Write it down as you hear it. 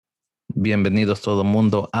Bienvenidos todo el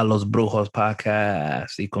mundo a Los Brujos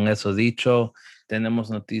Podcast. Y con eso dicho, tenemos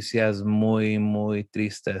noticias muy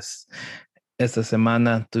tristes. Esta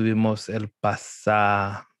semana tuvimos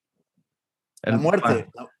La el, muerte,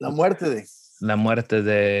 la muerte de... la muerte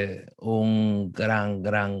de un gran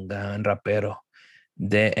rapero,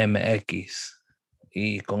 DMX.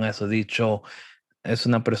 Y con eso dicho, es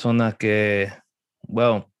una persona que,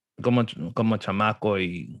 bueno, como chamaco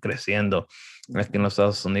y creciendo aquí en los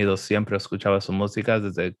Estados Unidos, siempre escuchaba su música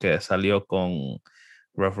desde que salió con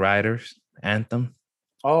Rough Riders, Anthem.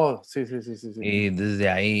 Oh, sí. Y desde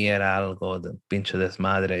ahí era algo de pinche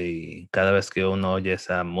desmadre y cada vez que uno oye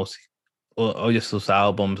esa música, oye sus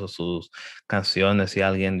álbums o sus canciones y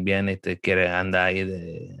alguien viene y te quiere andar ahí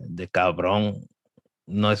de cabrón,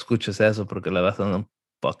 no escuches eso porque le vas a dar un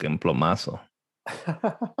fucking plomazo.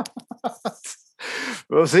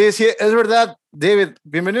 Pero sí, es verdad, David.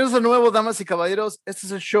 Bienvenidos de nuevo, damas y caballeros. Este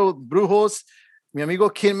es el show Brujos. Mi amigo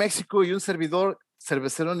aquí en México y un servidor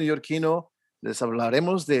cervecero neoyorquino. Les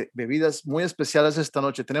hablaremos de bebidas muy especiales esta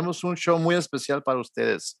noche. Tenemos un show muy especial para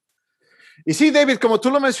ustedes. Y sí, David, como tú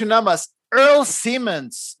lo mencionabas, Earl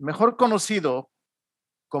Simmons, mejor conocido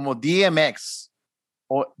como DMX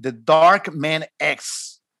o The Dark Man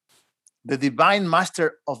X, The Divine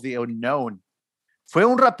Master of the Unknown. Fue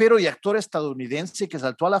un rapero y actor estadounidense que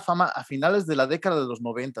saltó a la fama a finales de la década de los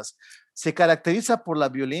 90. Se caracteriza por la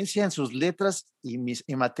violencia en sus letras y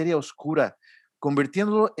materia oscura,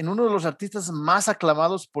 convirtiéndolo en uno de los artistas más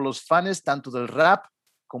aclamados por los fans tanto del rap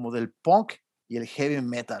como del punk y el heavy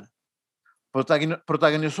metal.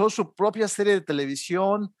 Protagonizó su propia serie de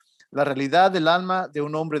televisión, La realidad del alma de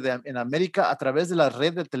un hombre en América, a través de la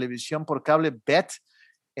red de televisión por cable BET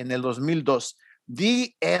en el 2002.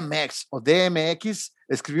 DMX o DMX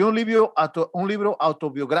escribió un libro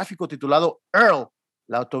autobiográfico titulado Earl,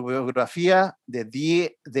 la autobiografía de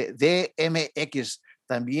DMX.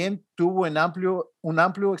 También tuvo un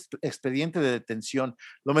amplio expediente de detención.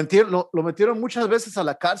 Lo metieron muchas veces a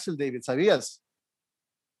la cárcel, David, ¿sabías?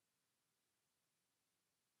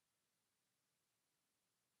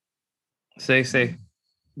 Sí.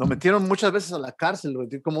 Lo metieron muchas veces a la cárcel,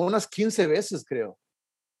 como unas 15 veces, creo.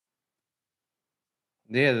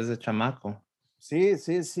 Desde chamaco. Sí.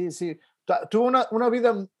 Tuvo una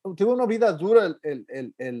vida dura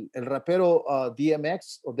el rapero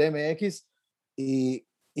DMX o DMX y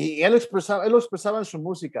él lo expresaba en su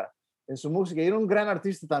música. Y era un gran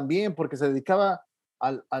artista también porque se dedicaba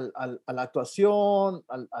a la actuación,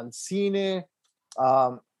 al cine,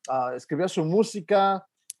 escribía su música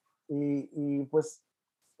y pues,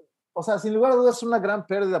 o sea, sin lugar a dudas es una gran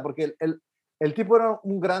pérdida porque el tipo era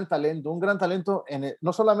un gran talento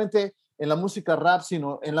no solamente en la música rap,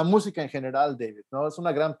 sino en la música en general, David, ¿no? Es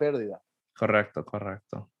una gran pérdida. Correcto.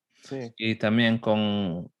 Sí. Y también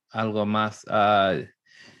con algo más,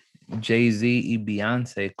 Jay-Z y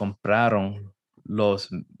Beyoncé compraron ¿cómo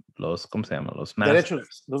se llama? Los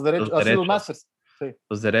masters. Los derechos, así los masters. Sí.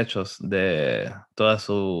 Los derechos de toda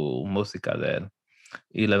su música de él.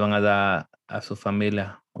 Y le van a dar a su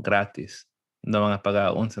familia gratis. No van a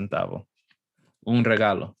pagar un centavo. Un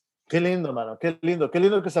regalo. Qué lindo, mano. Qué lindo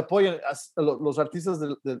que se apoyen los artistas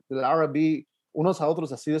del R&B unos a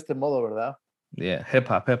otros así de este modo, ¿verdad? Yeah, hip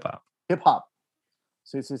hop. Hip hop.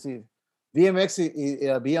 Sí. DMX y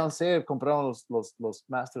Beyoncé compraron los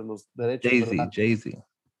masters, los derechos, ¿verdad?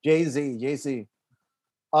 Jay-Z.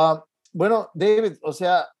 Bueno, David, o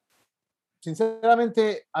sea,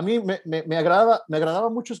 sinceramente, a mí me agradaba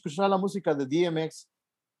mucho escuchar la música de DMX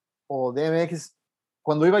o DMX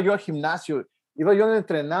cuando iba yo al gimnasio. Iba yo a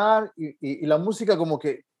entrenar y la música como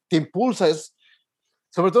que te impulsa.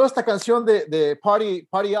 Sobre todo esta canción de Party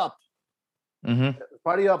Up. Uh-huh.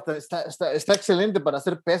 Party Up está excelente para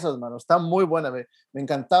hacer pesas, mano. Está muy buena. Me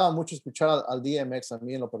encantaba mucho escuchar al DMX a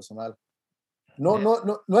mí en lo personal.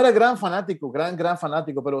 No era gran fanático,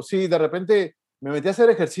 pero sí, de repente me metí a hacer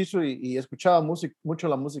ejercicio y escuchaba mucho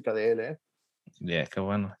la música de él, Yeah, qué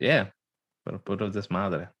bueno. Yeah, pero puro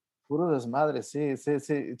desmadre. Puro desmadre, sí.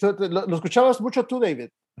 ¿Lo escuchabas mucho tú, David?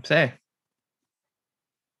 Sí.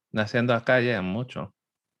 Naciendo acá, yeah, mucho.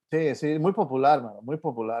 Sí, muy popular, mano, muy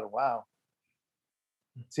popular, wow.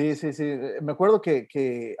 Sí. Me acuerdo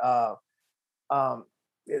que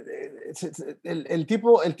el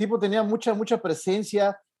tipo tenía mucha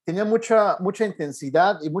presencia, tenía mucha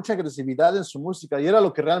intensidad y mucha agresividad en su música y era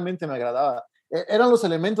lo que realmente me agradaba. Eran los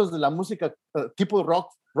elementos de la música tipo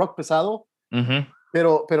rock pesado, Uh-huh.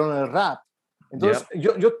 pero en el rap. Entonces,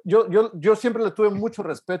 yo siempre le tuve mucho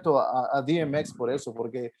respeto a DMX por eso,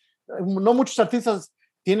 porque no muchos artistas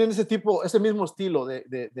tienen ese mismo estilo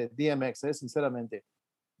de DMX, sinceramente.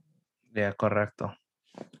 Yeah, correcto.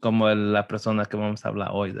 como la persona que vamos a hablar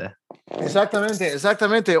hoy de.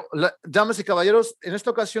 Exactamente. Damas y caballeros, en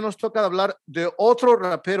esta ocasión nos toca hablar de otro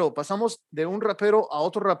rapero. Pasamos de un rapero a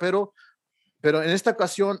otro rapero, pero en esta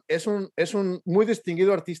ocasión es un muy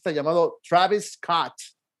distinguido artista llamado Travis Scott.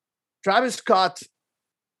 Travis Scott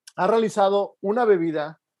ha realizado una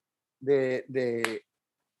bebida de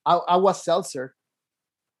agua seltzer,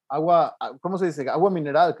 agua, ¿cómo se dice? Agua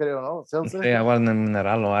mineral, creo, ¿no? Seltzer. Sí, agua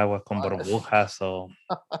mineral o agua con burbujas o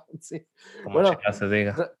Sí. como Bueno, se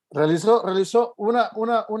diga. realizó una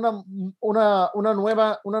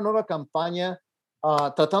nueva campaña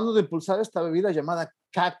tratando de impulsar esta bebida llamada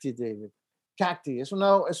Cacti, David. Cacti, es un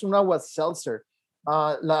agua seltzer.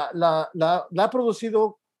 La ha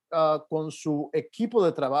producido con su equipo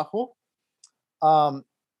de trabajo.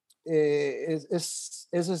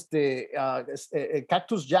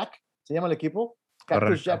 Cactus Jack, se llama el equipo.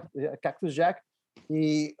 Correcto. Cactus Jack.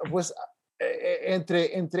 Y pues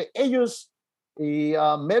entre ellos y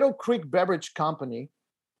Meadow Creek Beverage Company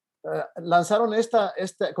lanzaron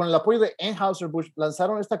con el apoyo de Anheuser-Busch,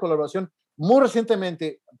 lanzaron esta colaboración muy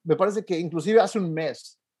recientemente, me parece que inclusive hace un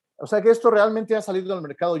mes. O sea que esto realmente ha salido al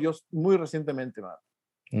mercado muy recientemente, man.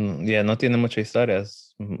 Ya no tiene muchas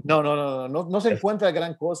historias. No se encuentra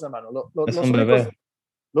gran cosa, mano. Es un bebé.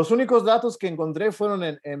 Los únicos datos que encontré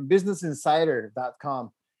fueron en businessinsider.com.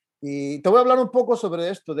 Y te voy a hablar un poco sobre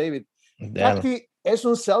esto, David. Cacti es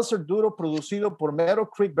un seltzer duro producido por Meadow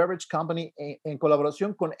Creek Beverage Company en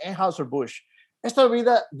colaboración con Anheuser-Busch. Esta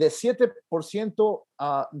bebida de 7%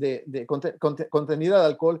 contenida de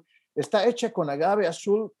alcohol está hecha con agave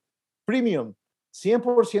azul premium,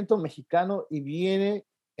 100% mexicano y viene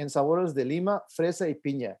en sabores de lima, fresa y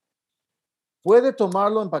piña. Puede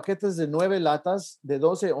tomarlo en paquetes de 9 latas de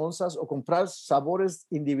 12 onzas o comprar sabores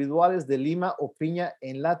individuales de lima o piña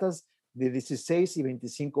en latas de 16 y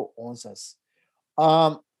 25 onzas.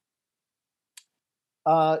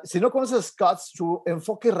 Si no conoces a Scott, su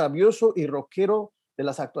enfoque rabioso y rockero de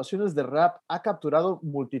las actuaciones de rap ha capturado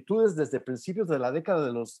multitudes desde principios de la década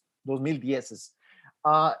de los 2010.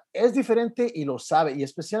 Es diferente y lo sabe, y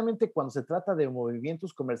especialmente cuando se trata de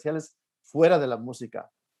movimientos comerciales fuera de la música.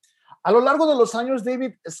 A lo largo de los años,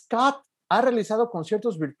 David Scott ha realizado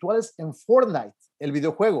conciertos virtuales en Fortnite, el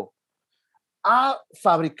videojuego. Ha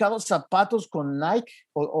fabricado zapatos con Nike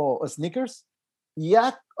o sneakers y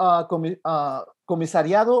ha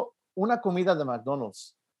comisariado una comida de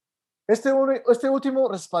McDonald's. Este último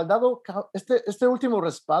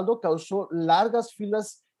respaldo causó largas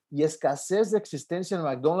filas y escasez de existencia en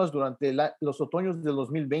McDonald's durante los otoños del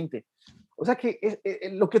 2020. O sea que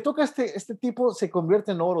lo que toca este tipo se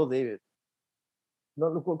convierte en oro, David.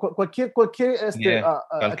 Cualquier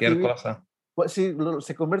cosa. Sí,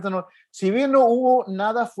 se convierte en oro. Si bien no hubo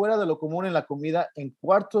nada fuera de lo común en la comida, un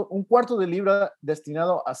cuarto de libra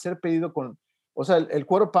destinado a ser pedido o sea, el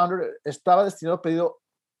quarter pounder estaba destinado a pedido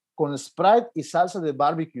con Sprite y salsa de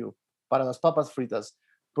barbecue para las papas fritas.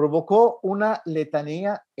 Provocó una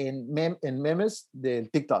letanía en memes del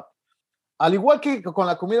TikTok. Al igual que con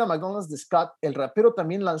la comida McDonald's de Scott, el rapero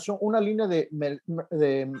también lanzó una línea de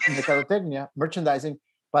mercadotecnia, merchandising,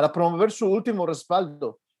 para promover su último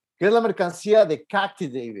respaldo, que es la mercancía de Cacti,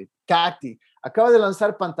 David. Cacti. Acaba de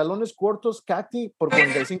lanzar pantalones cortos Cacti por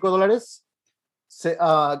 $45.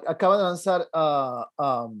 Acaba de lanzar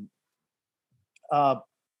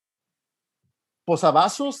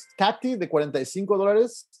posavasos Cacti de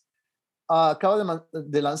 $45. Acaba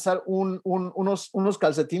de lanzar unos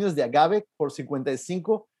calcetines de agave por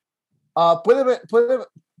 55.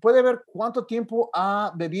 Puede ver cuánto tiempo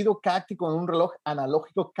ha bebido Cacti con un reloj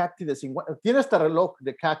analógico Cacti de 50. Tiene este reloj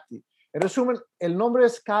de Cacti. En resumen, el nombre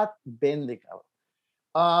es Scott vende, cabrón.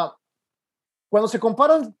 Cuando se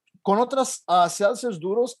comparan con otras seltzers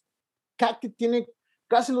duros, Cacti tiene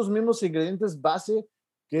casi los mismos ingredientes base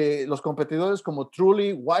que los competidores como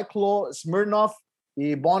Truly, White Claw, Smirnoff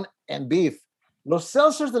y Bon and Beef. Los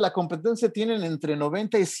seltzers de la competencia tienen entre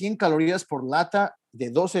 90 y 100 calorías por lata de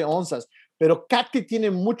 12 onzas, pero Cacti tiene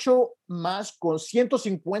mucho más con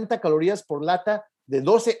 150 calorías por lata de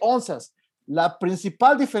 12 onzas. La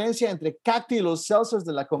principal diferencia entre Cacti y los seltzers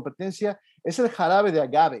de la competencia es el jarabe de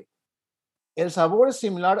agave. El sabor es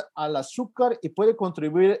similar al azúcar y puede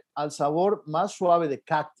contribuir al sabor más suave de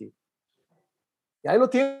Cacti. Y ahí lo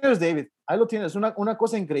tienes, David. Ahí lo tienes. Una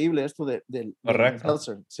cosa increíble esto del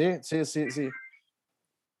seltzer. Sí.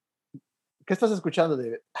 ¿Qué estás escuchando,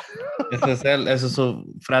 David? Esa es su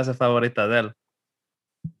frase favorita de él.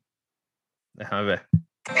 Déjame ver.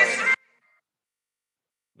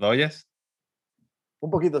 ¿Lo oyes?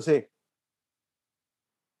 Un poquito, sí.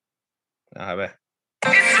 A ver.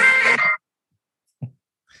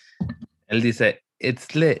 Él dice,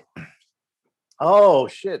 It's lit. Oh,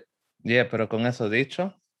 shit. Yeah, pero con eso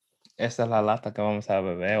dicho, esa es la lata que vamos a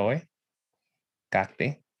beber hoy.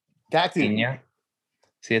 Cacti. Cacti. Piña.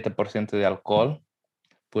 7% de alcohol.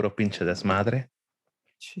 Puro pinche desmadre.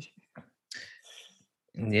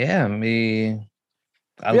 Yeah, ¿algo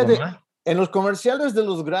Fíjate, más? en los comerciales de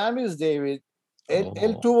los Grammys, David, él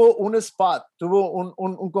Oh, tuvo un spot, tuvo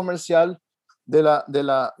un comercial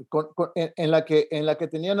en la que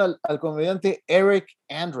tenían al comediante Eric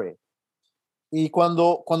Andre. Y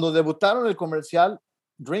cuando debutaron el comercial,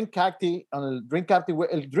 el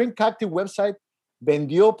Drink Cacti website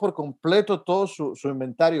vendió por completo todo su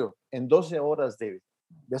inventario en 12 horas, David,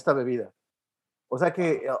 de esta bebida. O sea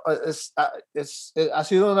que ha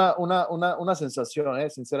sido una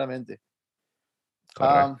sensación, sinceramente.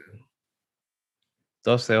 correcto.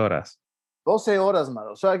 12 horas. 12 horas,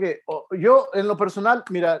 mano. O sea que yo, en lo personal,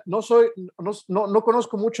 mira, no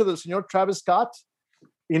conozco mucho del señor Travis Scott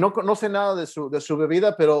y no sé nada de su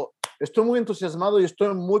bebida, pero estoy muy entusiasmado y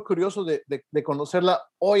estoy muy curioso de conocerla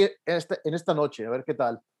hoy, en esta noche. A ver qué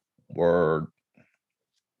tal. Word.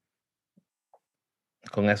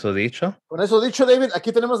 Con eso dicho, Con eso dicho, David,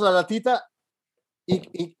 aquí tenemos la latita.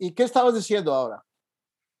 ¿Y qué estabas diciendo ahora?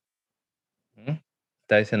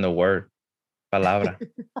 está diciendo word. Palabra.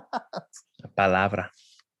 Palabra.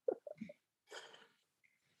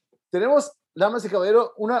 Tenemos, damas y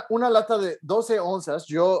caballeros, una lata de 12 onzas.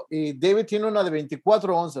 Yo y David tiene una de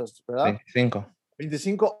 24 onzas, ¿verdad? 25.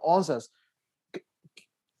 25 onzas.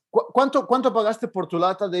 ¿Cuánto pagaste por tu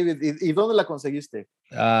lata, David? ¿Y dónde la conseguiste?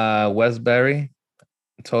 Westbury,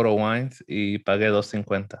 Total Wines, y pagué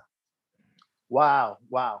 $2.50. Wow.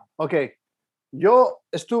 Ok. Yo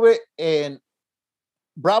estuve en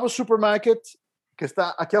Bravo Supermarket, que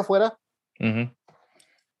está aquí afuera, Ujú.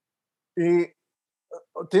 y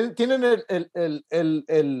tienen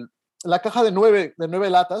la caja de 9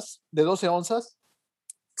 latas de 12 onzas.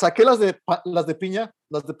 Saqué las de piña,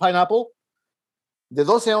 las de pineapple, de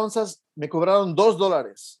 12 onzas, me cobraron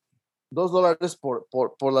 $2. $2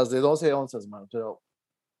 por las de 12 onzas, man. Pero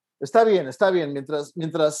está bien.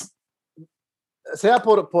 Mientras sea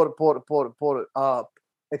por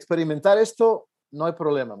experimentar esto, no hay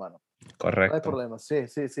problema, mano. No hay Correcto. problema. Sí.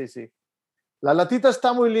 La latita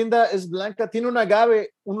está muy linda, es blanca, tiene un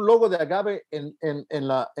logo de agave en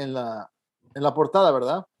la portada,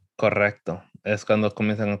 ¿verdad? Correcto. Es cuando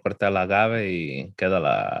comienzan a cortar la agave y queda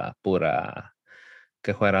la pura,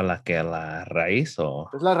 que fuera la raíz o...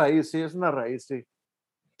 Es la raíz, sí, es una raíz, sí.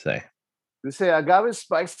 Sí, Dice Agave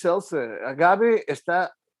Spice Seltzer. Agave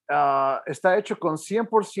está hecho con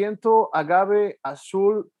 100% agave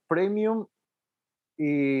azul premium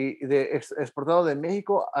y exportado de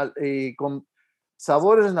México y con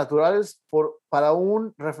sabores naturales para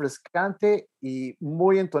un refrescante y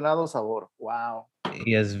muy entonado sabor. Wow.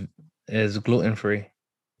 y es gluten free.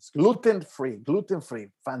 Gluten free.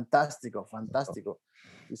 Fantástico.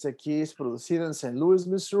 Dice aquí es producido en St. Louis,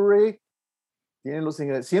 Missouri. Tienen los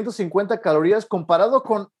ingredientes. 150 calorías comparado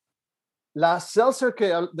con la seltzer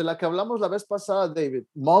de la que hablamos la vez pasada, David.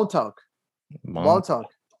 Montauk.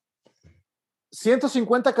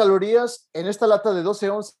 150 calorías en esta lata de 12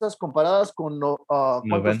 onzas comparadas con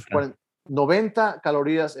 90. 90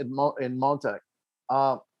 calorías en Montauk.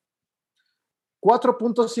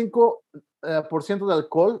 4.5% de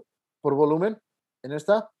alcohol por volumen en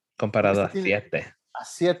esta. Comparado Esta a tiene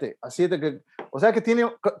 7. a 7, o sea que tiene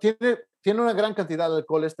una gran cantidad de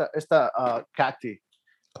alcohol esta Cacti.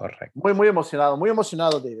 Correcto. Muy emocionado,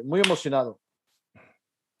 David, muy emocionado.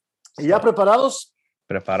 ¿Y ya preparados?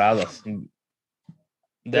 Preparados.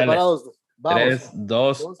 Dale. Preparados. Vamos. 3,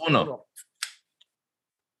 2, 2, 1. 1.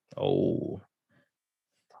 Oh,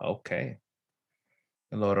 ok.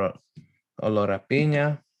 Olor a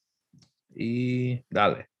piña. Y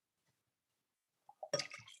dale.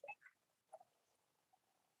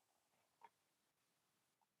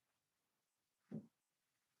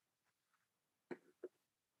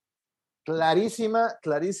 Clarísima,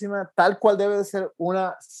 tal cual debe de ser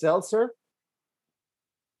una seltzer.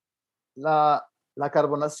 La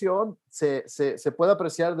carbonación se puede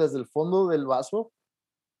apreciar desde el fondo del vaso.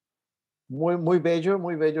 Muy bello el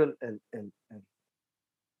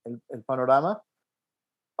panorama.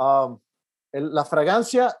 La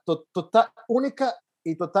fragancia única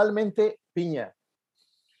y totalmente piña.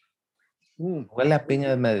 Huele a piña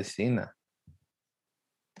de medicina.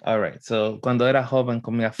 All right. So, cuando era joven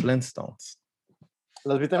comía Flintstones.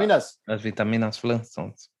 Las vitaminas. Las vitaminas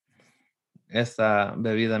Flintstones. Esta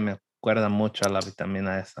bebida me acuerda mucho a la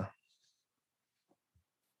vitamina esa.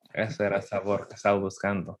 Ese era el sabor que estaba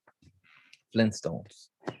buscando.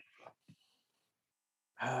 Flintstones.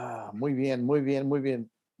 Muy bien, muy bien, muy bien.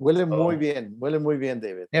 Huele Oh, muy bien,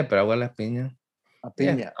 David. pero huele a piña. A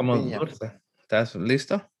Yeah, piña, a como piña. dulce. ¿Estás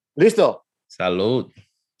listo? Listo. Salud.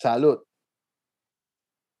 Salud.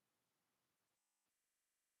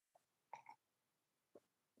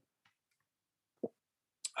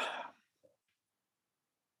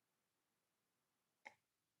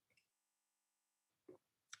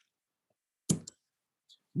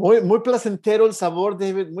 Muy placentero el sabor,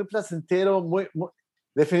 David, muy placentero,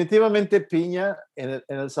 definitivamente piña en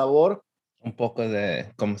el sabor. Un poco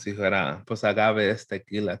de, como si fuera, pues agave es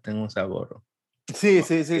tequila, tengo un sabor. Sí, Como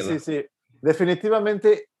sí, sí, sí, tequila. sí.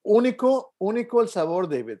 Definitivamente único, único el sabor,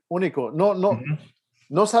 David, único. Ujú.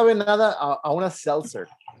 No sabe nada a una seltzer.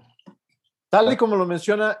 Tal y como lo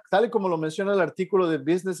menciona el artículo de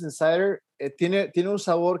Business Insider, tiene un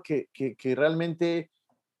sabor que realmente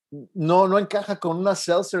no encaja con una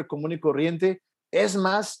seltzer común y corriente. Es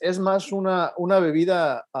más una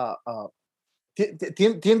bebida,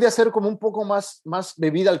 tiende a ser como un poco más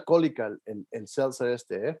bebida alcohólica el seltzer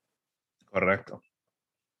este, ¿eh? Correcto.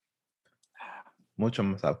 Mucho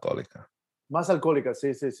más alcohólica. Más alcohólica,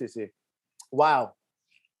 sí, sí, sí, sí. Wow.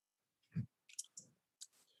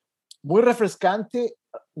 Muy refrescante.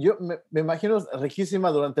 Yo me imagino riquísima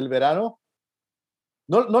durante el verano.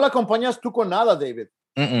 No la acompañas tú con nada, David.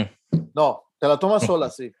 Mm-mm. No, te la tomas sola,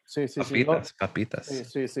 sí. Sí, sí, sí. No, Papitas, papitas. sí,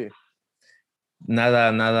 sí, sí.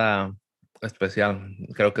 Nada, nada especial.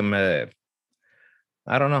 Creo que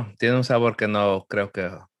I don't know, tiene un sabor que no creo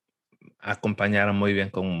que acompañara muy bien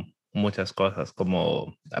con muchas cosas,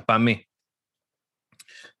 como para mí,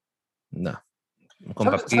 no. Con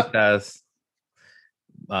 ¿Sabe- sabe- papitas,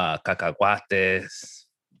 cacahuates,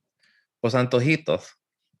 pues antojitos.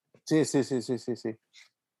 Sí, sí, sí, sí, sí, sí.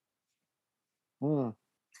 Mm.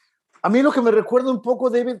 A mí lo que me recuerda un poco,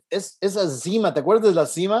 David, es esa cima. ¿Te acuerdas de la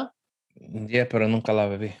cima? Yeah, pero nunca la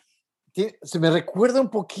bebí. Se me recuerda un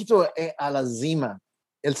poquito a la cima.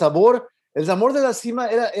 El sabor de la cima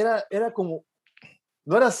era como,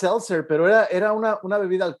 no era seltzer, pero era una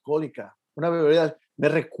bebida alcohólica. Una bebida, me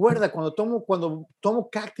recuerda cuando tomo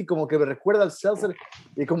cacti, como que me recuerda al seltzer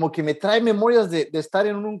y como que me trae memorias de estar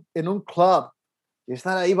en un club y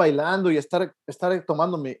estar ahí bailando y estar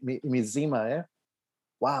tomando mi zima, ¿eh?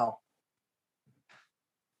 Wow.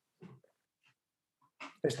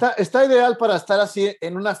 Está ideal para estar así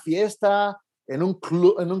en una fiesta, en un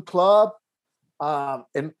club,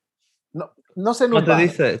 no sé, en un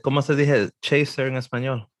bar. ¿Cómo se dice chaser en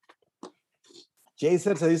español?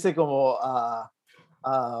 Chaser se dice como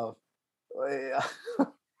eh,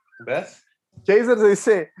 ¿Ves? Chaser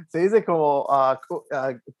se dice como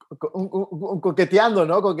coqueteando,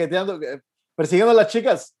 ¿no? Coqueteando, persiguiendo a las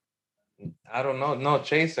chicas. I don't know. No,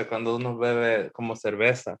 chaser, cuando uno bebe como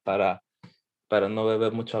cerveza para no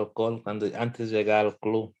beber mucho alcohol antes de llegar al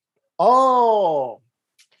club. Oh,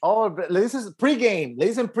 le dices pregame, le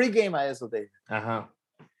dicen pregame a eso, Dave. Ajá.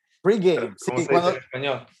 Pregame, ¿Cómo sí, se dice en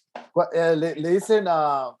español? le dicen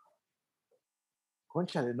a,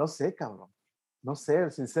 conchale, no sé, cabrón. No sé,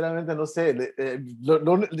 sinceramente no sé. Yo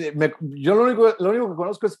lo único que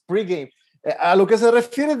conozco es pregame. A lo que se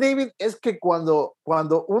refiere David es que cuando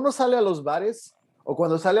uno sale a los bares o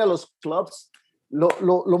cuando sale a los clubs,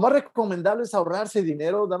 lo más recomendable es ahorrarse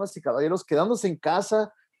dinero, damas y caballeros, quedándose en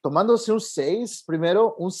casa, tomándose un 6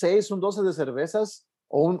 primero, un 6 un 12 de cervezas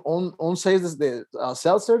o un 6 de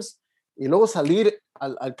seltzers y luego salir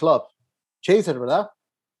al club. Chaser, ¿verdad?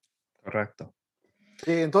 Correcto.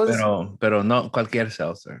 Sí, entonces, Pero no cualquier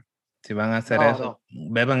seltzer. Si van a hacer no, eso,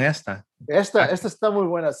 no. beban esta. Esta está muy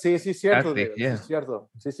buena. Sí, sí, cierto, Cacti, David. Sí, yeah. cierto.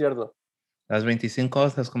 Sí, cierto. Las 25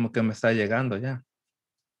 horas como que me está llegando ya.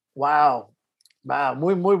 Wow. Va,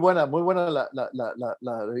 muy buena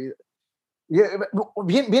la bebida.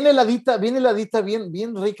 Bien heladita,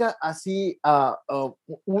 bien rica, así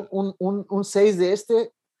un 6 de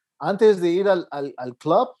este antes de ir al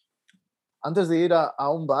club, antes de ir a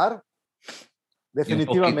un bar,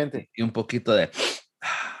 definitivamente. Y un poquito de...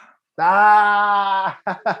 ¡Ah!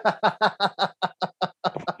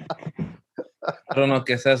 Pero no,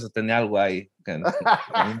 ¿qué es eso? Tenía algo ahí.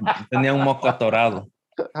 Tenía un moco atorado.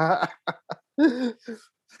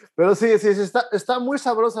 Pero sí, sí, sí está muy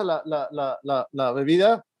sabrosa la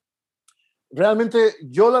bebida. Realmente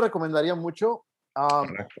yo la recomendaría mucho. Um,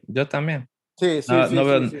 Correcto. Yo también. sí, sí, No, sí, no sí,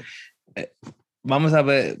 veo... sí. eh, vamos a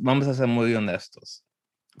ver, vamos a ser muy honestos.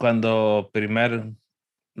 Cuando primero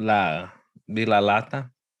vi la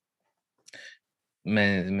lata,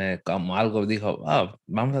 como algo dijo, "Ah,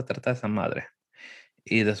 vamos a tratar esa madre".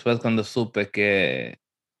 Y después cuando supe que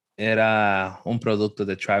era un producto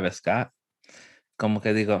de Travis Scott, como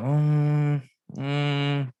que digo, mm,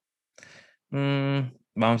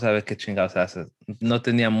 Vamos a ver qué chingados hace. No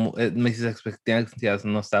tenía, mis expectativas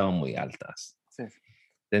no estaban muy altas. Sí.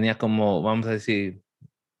 Tenía como, vamos a decir,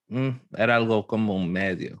 era algo como un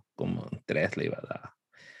medio, como un 3 le iba a dar.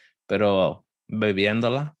 Pero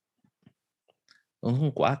bebiéndola,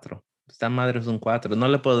 un 4. Esta madre es un 4. No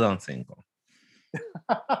le puedo dar un 5.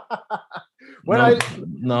 Bueno,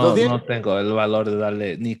 No, lo di- no tengo el valor de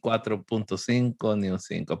darle ni 4.5 ni un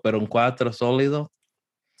 5, pero un 4 sólido.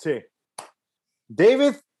 sí.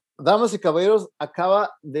 David, damas y caballeros,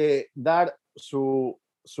 acaba de dar su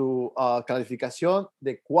calificación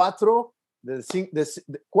de 4 de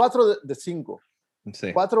 5.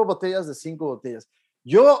 Sí. 4 botellas de 5 botellas.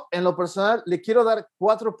 Yo, en lo personal, le quiero dar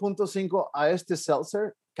 4.5 a este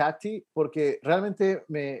seltzer, Cacti, porque realmente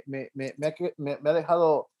me ha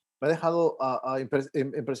dejado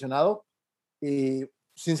impresionado. Y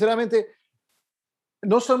sinceramente,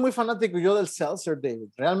 no soy muy fanático yo del seltzer, David.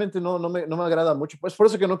 Realmente no me agrada mucho. Pues por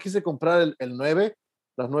eso que no quise comprar el 9,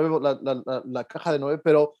 la caja de 9,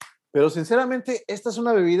 pero sinceramente, esta es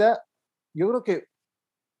una bebida, yo creo que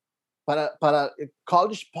para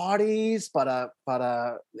college parties, para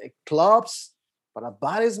clubs, para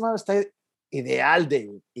bares, man, está ideal,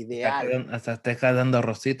 David, ideal. Hasta te queda dando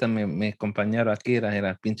Rosita, mi compañero aquí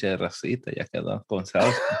era pinche de Rosita, ya quedó con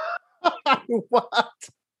salsa. What?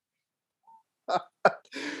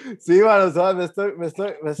 Sí, mano,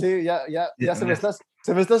 sí, ya se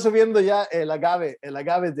me está subiendo ya el agave,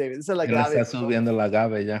 David, es el Ya le agave. está subiendo el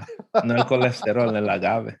agave ya. No el colesterol, el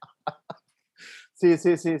agave. Sí,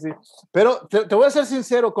 sí, sí, sí. Pero te voy a ser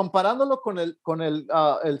sincero, comparándolo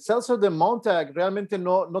el seltzer de Montag, realmente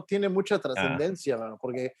no tiene mucha Ah, trascendencia, mano,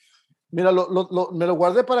 porque, mira, me lo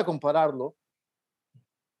guardé para compararlo.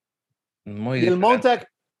 muy Y diferente.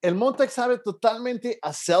 el Montag sabe totalmente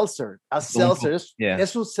a seltzer, Yeah.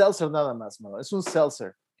 es un seltzer nada más, mano, es un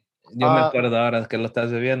seltzer. Yo me Ah, acuerdo ahora que lo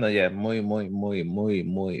estás bebiendo, ya muy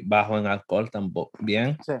bajo en alcohol tampoco,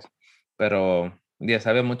 bien, sí, pero ya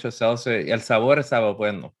sabe mucho salsa y el sabor estaba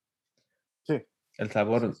bueno, sí, el sí,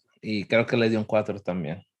 sabor, y creo que le dio un 4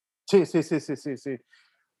 también, sí, sí, sí, sí, sí, sí.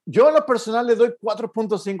 Yo en lo personal le doy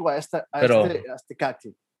 4.5 pero, a este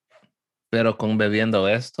cacti. pero con bebiendo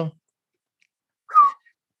esto,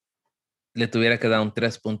 le tuviera que dar un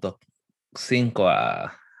 3.5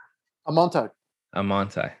 A Montag. a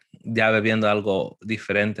Monty, ya bebiendo algo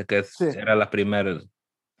diferente Sí, era la primera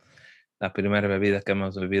bebida que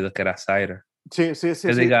hemos bebido, que era cider, sí, sí, sí,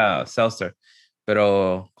 que sí. diga seltzer,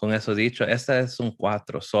 pero con eso dicho, esta es un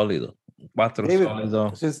 4 sólido, 4 David,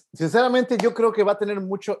 sólido. sinceramente yo creo que va a tener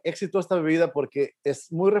mucho éxito esta bebida porque es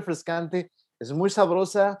muy refrescante, es muy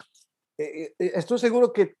sabrosa. Estoy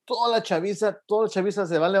seguro que toda la chaviza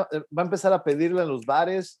va a empezar a pedirla en los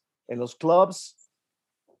bares, en los clubs.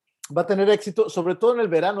 Va a tener éxito, sobre todo en el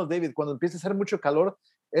verano, David, cuando empiece a hacer mucho calor.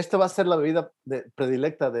 Esta va a ser la bebida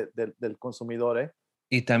predilecta del consumidor, ¿eh?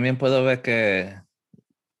 Y también puedo ver que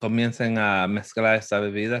comiencen a mezclar esta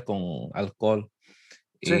bebida con alcohol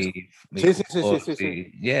Sí, y sí, sí, sí, sí, jugos sí,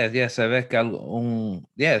 sí. y se ve que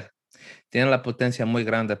tiene la potencia muy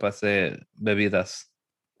grande para hacer bebidas,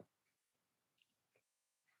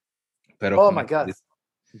 pero Oh con my eso God,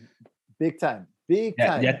 big time, big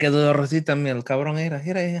ya time. quedó Rosita, mira, el cabrón, mira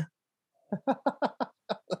ella.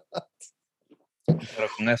 Pero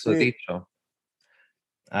con eso Sí. dicho,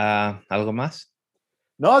 ¿algo más?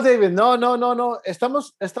 No, David, no.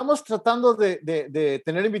 Estamos tratando de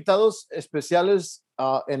tener invitados especiales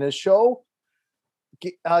en el show.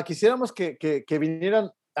 Quisiéramos que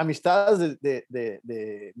vinieran amistades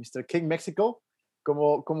de Mr. King Mexico,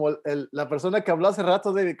 como la persona que habló hace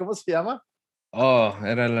rato, David, ¿cómo se llama? Oh,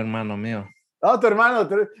 era el hermano mío. No, tu hermano,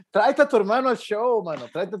 tráete a tu hermano al show, mano,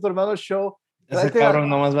 tráete a tu hermano al show, Ese tráete cabrón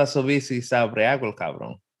nomás va a subir si sabe algo el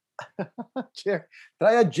cabrón.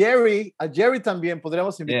 trae a Jerry también,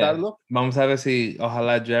 podríamos Yeah. invitarlo. Vamos a ver si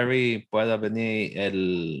ojalá Jerry pueda venir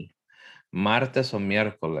el martes o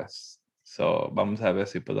miércoles. So, vamos a ver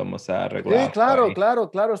si podemos Sí, arreglar algo claro, ahí.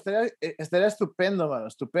 claro, claro. Estaría estupendo, mano.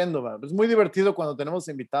 Estupendo, mano. Es muy divertido cuando tenemos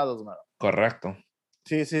invitados, mano. Correcto.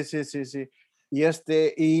 Sí, sí, sí, sí, sí.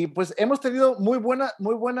 Y pues hemos tenido muy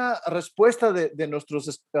buena respuesta de nuestros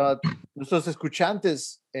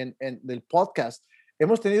escuchantes del podcast.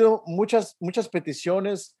 Hemos tenido muchas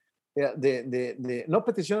peticiones no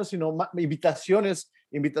peticiones, sino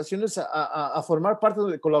invitaciones a formar parte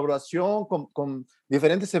de colaboración con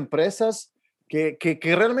diferentes empresas que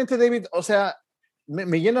realmente, David, o sea,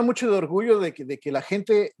 me llena mucho de orgullo de que la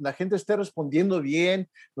gente esté respondiendo bien,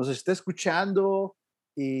 nos esté escuchando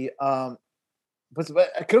y pues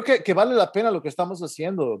creo que vale la pena lo que estamos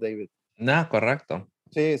haciendo, David. Nada, correcto.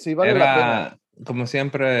 Sí, sí, vale la Era, pena. como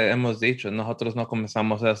siempre hemos dicho, nosotros no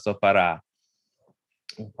comenzamos esto para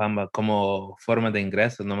como forma de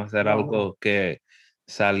ingresos, nomás era No, no. algo que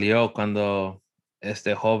salió cuando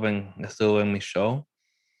este joven estuvo en mi show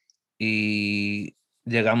y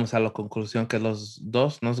llegamos a la conclusión que los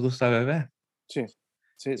dos nos gusta beber Sí,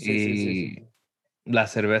 sí, sí, sí, sí, sí. y la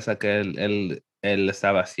cerveza que él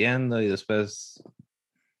estaba haciendo y después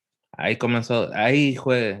ahí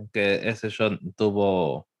fue que ese show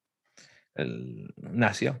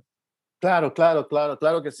nació. Claro, claro, claro,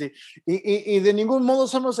 claro que sí. Y de ningún modo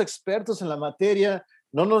somos expertos en la materia,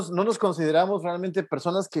 no nos consideramos realmente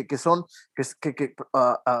personas que son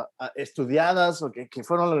estudiadas o que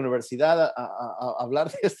fueron a la universidad a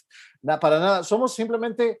hablar de esto. Para nada, somos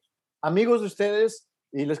simplemente amigos de ustedes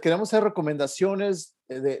y les queremos hacer recomendaciones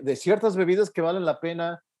de ciertas bebidas que valen la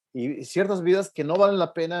pena y ciertas bebidas que no valen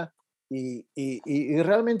la pena y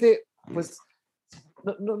realmente, pues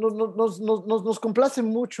nos complace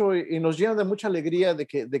mucho y nos llena de mucha alegría de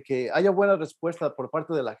que haya buena respuesta por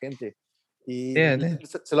parte de la gente. Y Bien,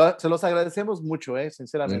 se los agradecemos mucho,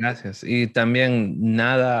 sinceramente. gracias. Y también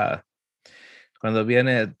nada, cuando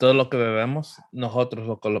viene todo lo que bebemos,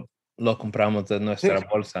 nosotros lo compramos de Sí, nuestra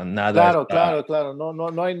bolsa. Nada claro, está. claro, claro.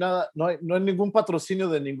 No hay nada, no hay ningún patrocinio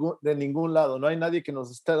de ningún lado. No hay nadie que nos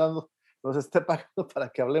esté dando, nos esté pagando para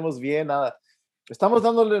que hablemos bien, nada. Estamos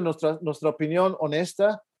dándole nuestra opinión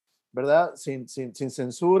honesta, ¿verdad? Sin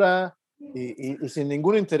censura y sin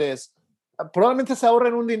ningún interés. Probablemente se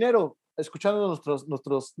ahorren un dinero escuchando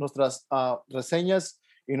nuestras reseñas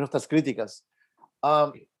y nuestras críticas.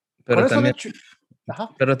 Ah, con Pero eso también, dicho, ajá.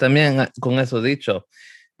 pero también con eso dicho,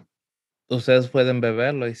 ustedes pueden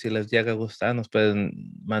beberlo y si les llega a gustar, nos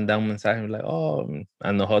pueden mandar un mensaje, like, oh,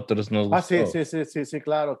 a nosotros nos Ah, sí, gustó. sí, sí, sí, sí,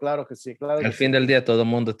 claro, claro que sí, claro Al que fin sí. del día, todo el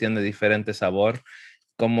mundo tiene diferente sabor,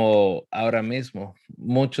 como ahora mismo.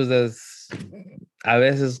 A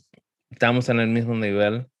veces estamos en el mismo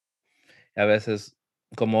nivel, a veces,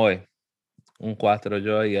 como hoy, un 4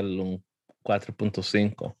 yo y él un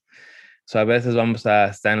 4.5. So, a veces vamos a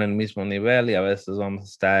estar en el mismo nivel y a veces vamos a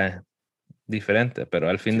estar diferente, pero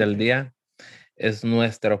al fin Sí, del día es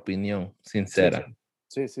nuestra opinión sí, sincera.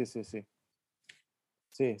 sí, sí, sí, sí,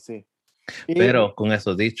 sí, sí. Y Pero con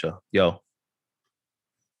eso dicho, yo,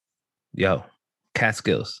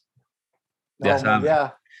 Catskills, ya no, man, saben,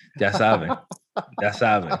 ya, ya saben, ya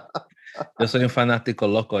saben. Yo soy un fanático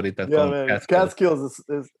loco ahorita ya, con man, Catskills.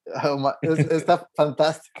 Catskills está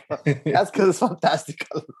fantástico. Catskills es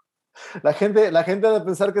fantástico. La gente ha de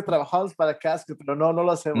pensar que trabajamos para Catskills, pero no lo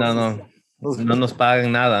No, hacemos. Nos no nos gusta.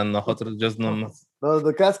 pagan nada, nosotros just nomás. No,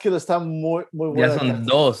 The Catskill está muy Ya buena. son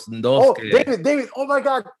dos Oh, que David, oh my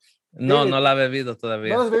God, no David, la he bebido no lo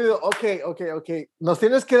todavía. has bebido. Ok, ok, ok. Nos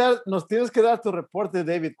tienes que dar tu reporte,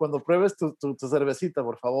 David, cuando pruebes tu cervecita,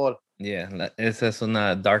 por favor. Yeah, esa es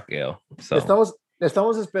una dark ale. So,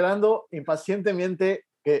 Estamos esperando impacientemente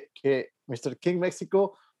que Mr. King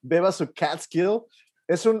México beba su Catskill.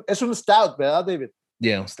 Es un stout, ¿verdad, David?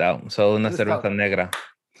 yeah, un stout. So, una Un stout. cerveza negra.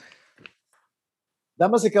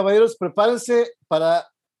 Damas y caballeros, prepárense para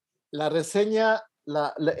la reseña,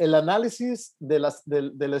 el análisis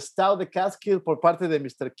del stout de Catskill por parte de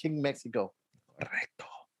Mr. King México. Correcto.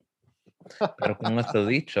 Pero con esto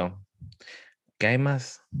dicho, ¿qué hay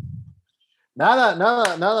más?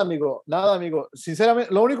 Nada, amigo.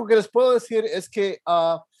 Sinceramente, lo único que les puedo decir es que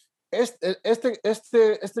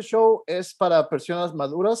este show es para personas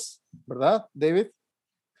maduras, ¿verdad, David?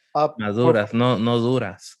 Uh, por, Maduras, no, no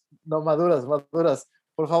duras. no, maduras.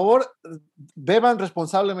 Por favor, beban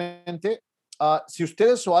responsablemente. Si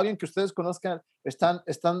ustedes o alguien que ustedes conozcan están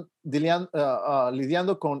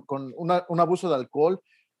lidiando con un abuso de alcohol,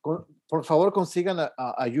 por favor consigan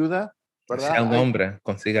ayuda, Sea ¿verdad? un hombre,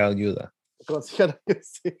 consiga ayuda. Consigan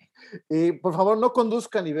sí. Y por favor no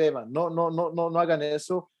conduzcan y beban, no hagan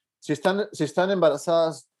eso. Si están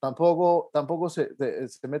embarazadas, tampoco se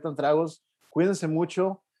metan tragos, cuídense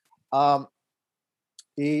mucho. Um,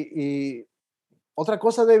 y otra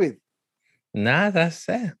cosa, David. Nada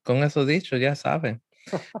sé, con eso dicho, ya saben.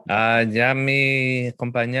 Ya mi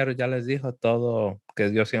compañero ya les dijo todo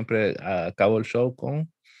que yo siempre acabo el show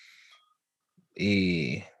con.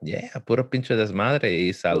 Y yeah, puro pinche desmadre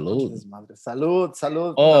y Puro pinche salud. desmadre.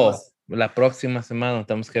 Salud, Oh, damas. la próxima semana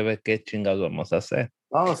tenemos que ver qué chingados vamos a hacer.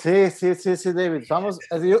 No, sí, David. Vamos,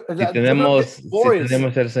 yo creo que Si Boris.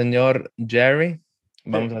 tenemos el señor Jerry, Sí.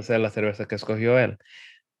 vamos a hacer la cerveza que escogió él.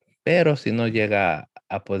 Pero si no llega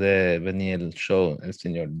a poder venir el show el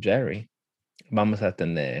señor Jerry, vamos a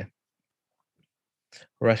tener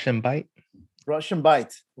Russian Bite. Russian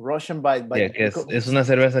Bite. Yeah, que es una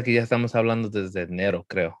cerveza que ya estamos hablando desde enero,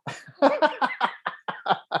 creo.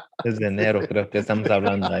 Desde enero creo que estamos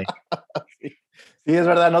hablando ahí. Sí, es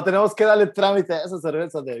verdad, no tenemos que darle trámite a esa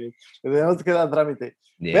cerveza, David. Tenemos que dar trámite.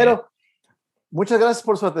 Yeah. Pero muchas gracias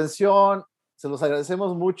por su atención. Se los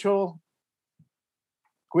agradecemos mucho.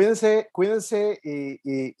 Cuídense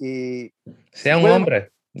y Sea un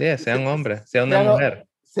hombre. Yeah, sea un hombre. Sea una mujer.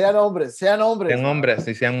 Sean hombres. Sean hombres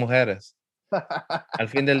y sean mujeres. Al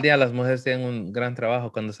fin del día, las mujeres tienen un gran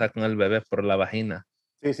trabajo cuando sacan el bebé por la vagina.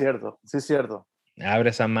 Sí, cierto. Sí, cierto.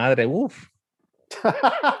 Abre esa madre. Uf.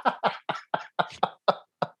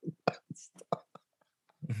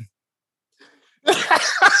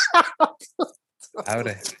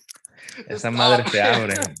 Abre. Esa madre se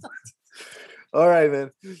abre. All right,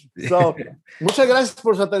 man. So, muchas gracias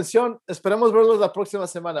por su atención. Esperemos verlos la próxima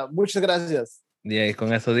semana. Muchas gracias. Y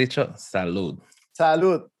con eso dicho, salud.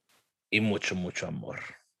 Salud. Y mucho, mucho amor.